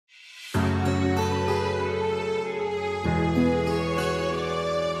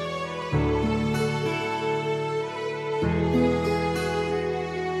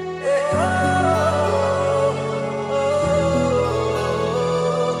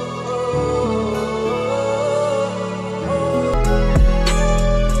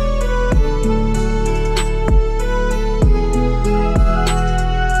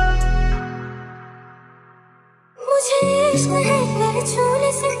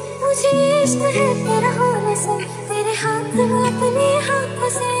इश्क है तेरा होने से, तेरे हाथ में अपने हाथों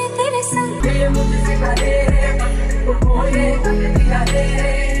से तेरे संग ये मुझसे करे तो कोई दिया दे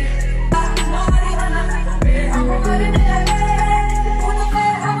हमारे हम मरने लगे उनसे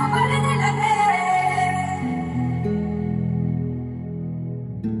हम मरने लगे।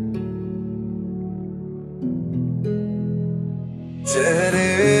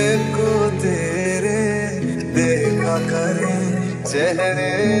 चेहरे को तेरे देखा करें,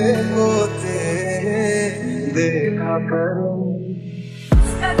 चेहरे को तेरे देखा करें।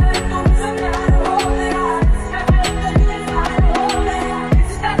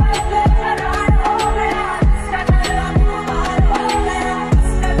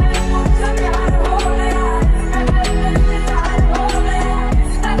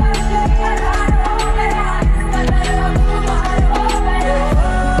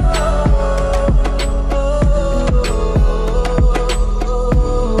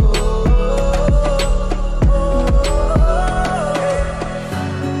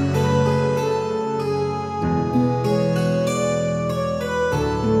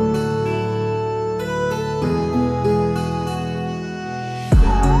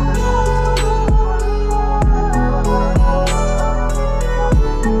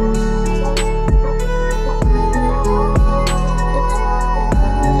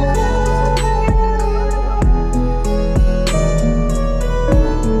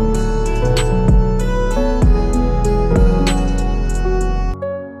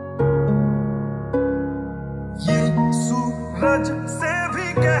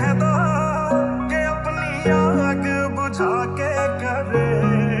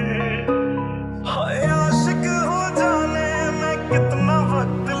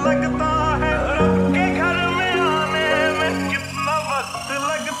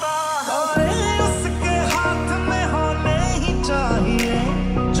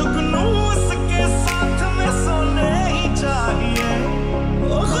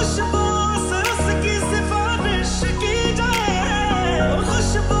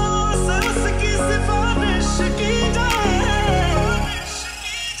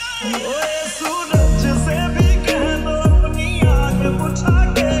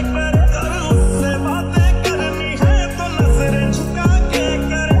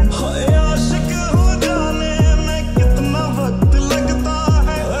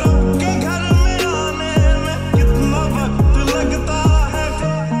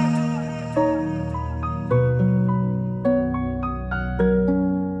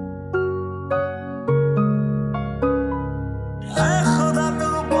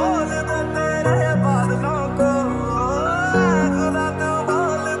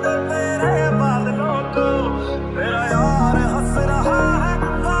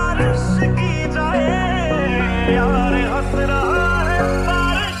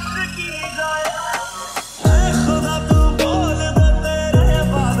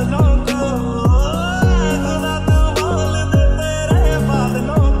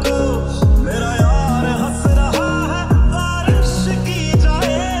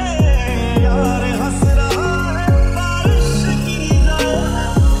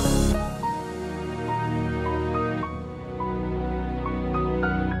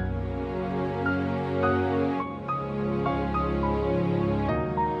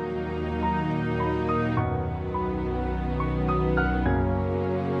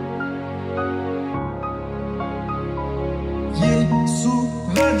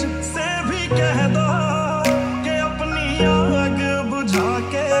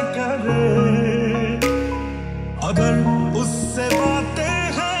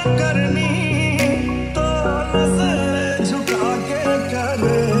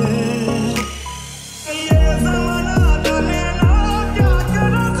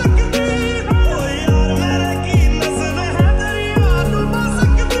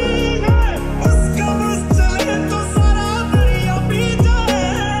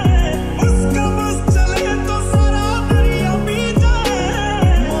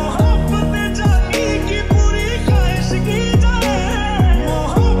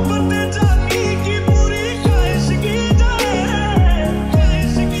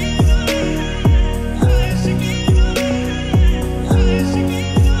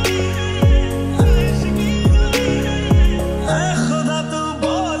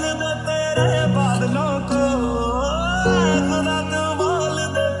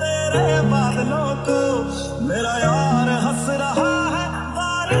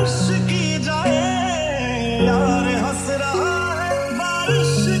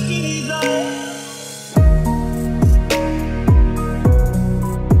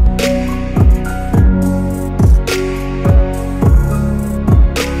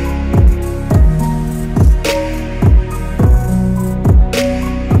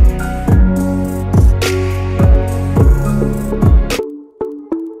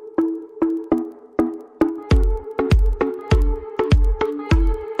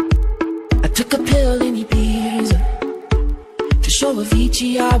 pill in Ibiza. To show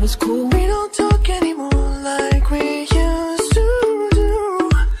Avicii I was cool. We don't talk anymore like we used to do.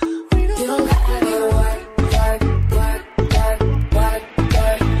 We don't work.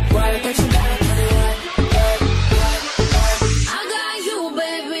 I got you,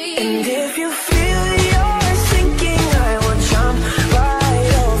 baby. And if you feel you're sinking, I will jump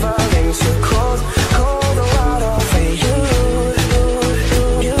right over into cold water for you.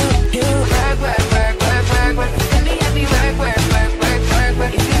 Work. Let me have you work.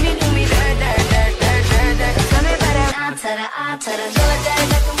 If you need to me that. Tell me better. Tada. Do that,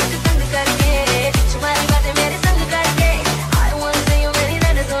 like I'm with the thunder, gotta get it. Shumari baate mere sang karke. I wanna say you meri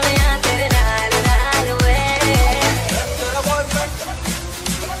run soneya tere naal we. Tera boyfriend.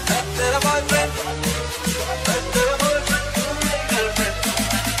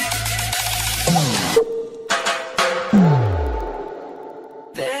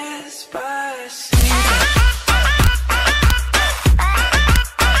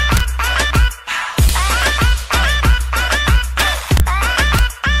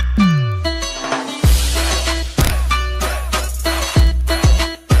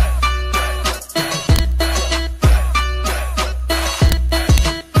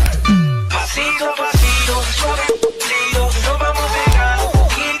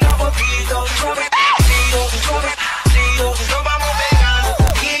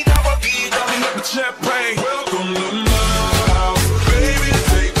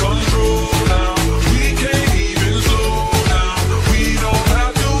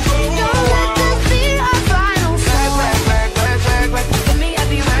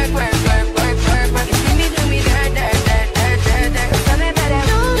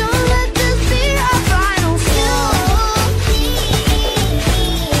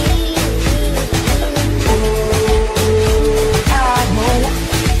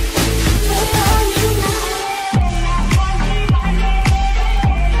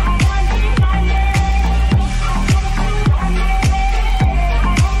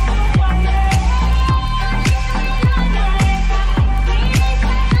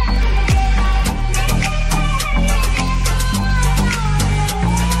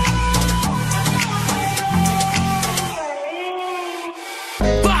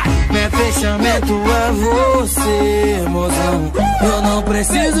 Fechamento é você, mozão. Eu não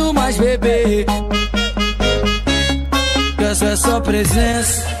preciso mais beber. Peço é só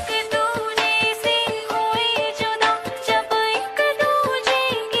presença.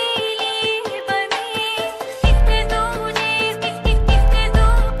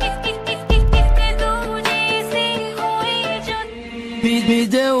 Me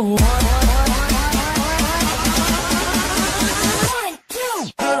deu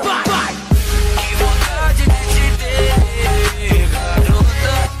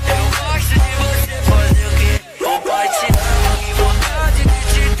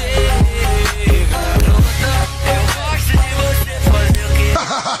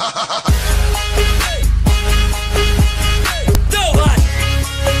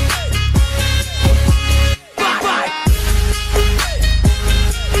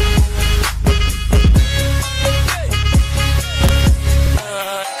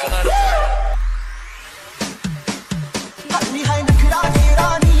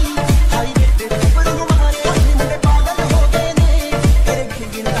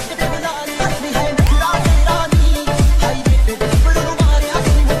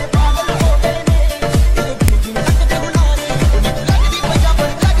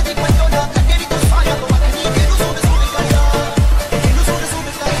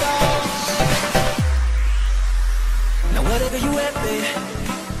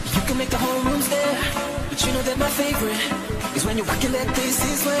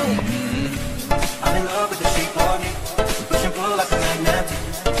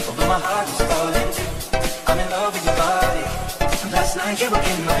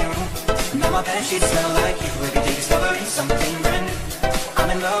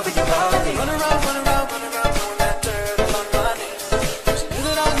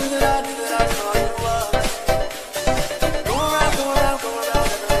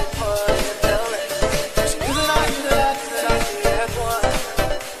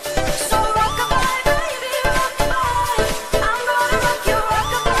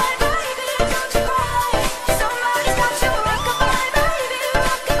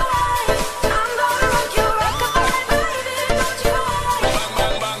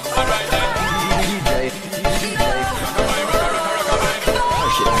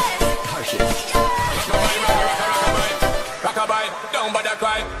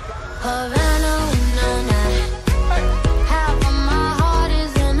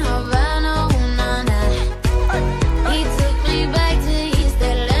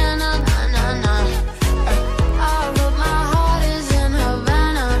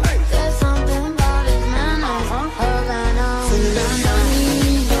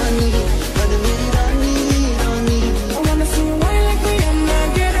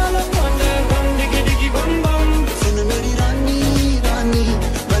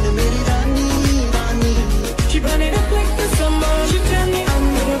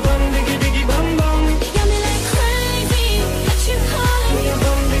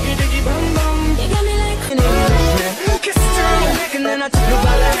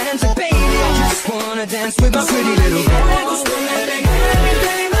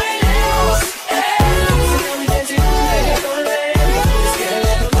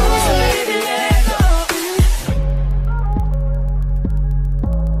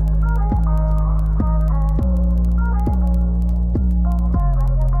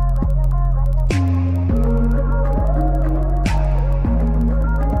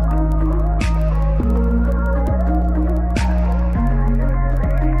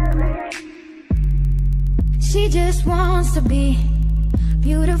wants to be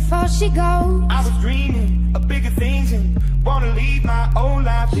beautiful, she goes. I was dreaming of bigger things and wanna leave my old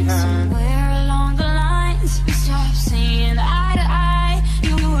life behind. Somewhere along the lines, we stopped seeing eye to eye.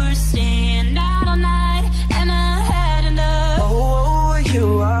 You were staying out all night, and I had enough. Oh,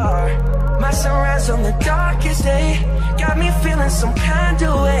 you are my sunrise on the darkest day. Got me feeling some kind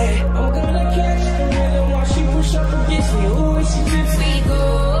of way. I'm gonna catch the rhythm while she push up against me. Ooh, she drips. We go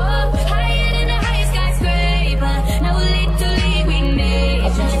up higher than the highest skyscraper. No little we made. I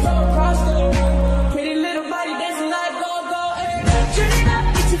just fell across the room. Pretty little body dancing like go-go. Turn it up,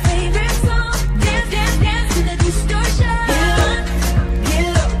 it's your favorite song. Dance, dance, dance to the distortion.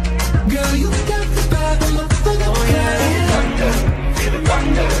 Get up, girl, you got the vibe, motherfucker. Oh yeah, thunder, feel the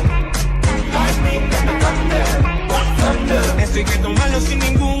thunder. Lightning and the thunder, thunder. Estoy que tomarlo sin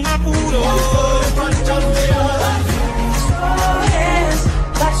ningún apuro.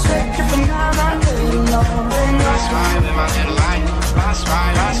 That's right with my little light. That's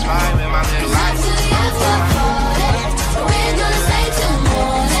right with my little light. To the after party, we're gonna stay till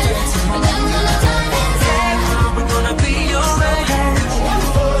morning. And then when the time is up, We're gonna be alright.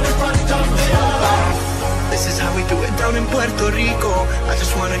 This is how we do it down in Puerto Rico. I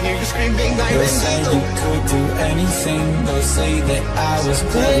just wanna hear you scream, bang, bang, They'll say bang. you could do anything. They'll say that I was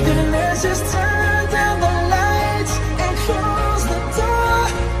Baby, good. then let's just turn down the lights and close the door.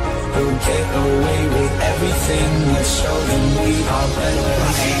 We'll get away with everything. Let's show them we are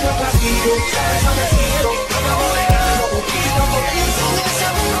better.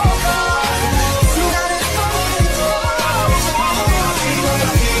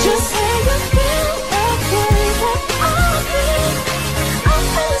 just say you feel okay that I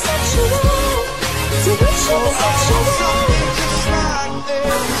feel sexual. To which you is sexual.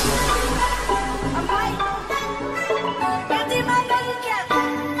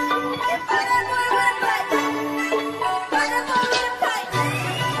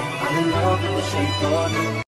 I'm in love with the shape of you.